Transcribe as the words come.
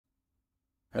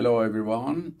Hello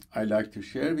everyone, I'd like to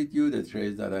share with you the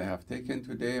trades that I have taken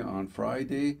today on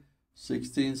Friday,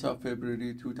 16th of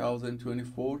February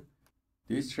 2024.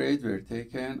 These trades were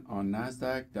taken on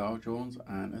Nasdaq, Dow Jones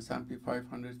and S&P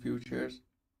 500 futures.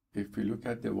 If we look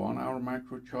at the 1-hour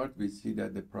macro chart, we see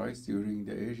that the price during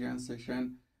the Asian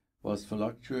session was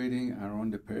fluctuating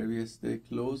around the previous day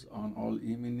close on all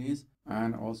E-minis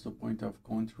and also point of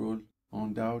control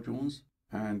on Dow Jones.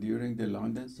 And during the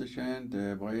London session,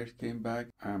 the buyers came back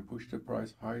and pushed the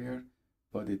price higher,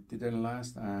 but it didn't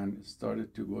last and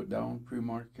started to go down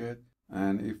pre-market.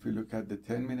 And if we look at the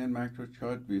 10-minute macro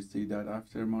chart, we see that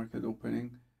after market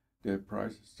opening, the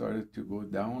price started to go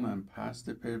down and past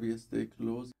the previous day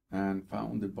close and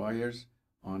found the buyers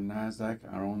on Nasdaq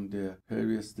around the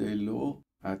previous day low.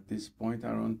 At this point,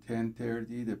 around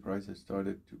 10:30, the price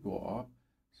started to go up.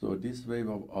 So this wave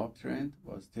of uptrend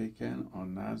was taken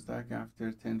on Nasdaq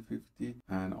after 10:50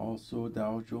 and also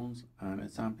Dow Jones and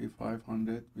S&P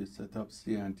 500 we set up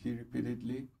C and T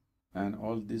repeatedly, and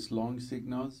all these long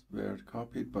signals were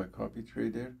copied by copy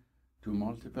trader to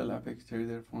multiple Apex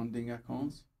Trader funding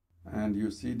accounts. And you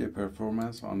see the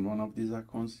performance on one of these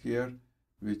accounts here,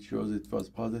 which shows it was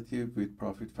positive with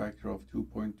profit factor of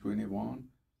 2.21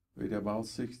 with about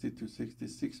 60 to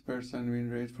 66% win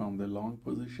rate from the long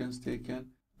positions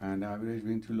taken and average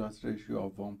win to loss ratio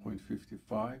of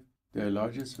 1.55. The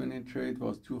largest winning trade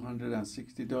was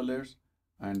 $260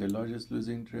 and the largest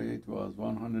losing trade was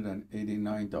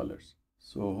 $189.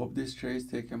 So hope this trade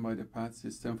taken by the PAAT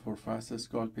system for fast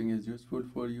scalping is useful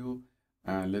for you,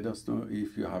 and let us know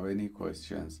if you have any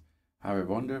questions. Have a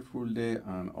wonderful day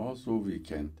and also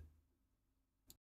weekend.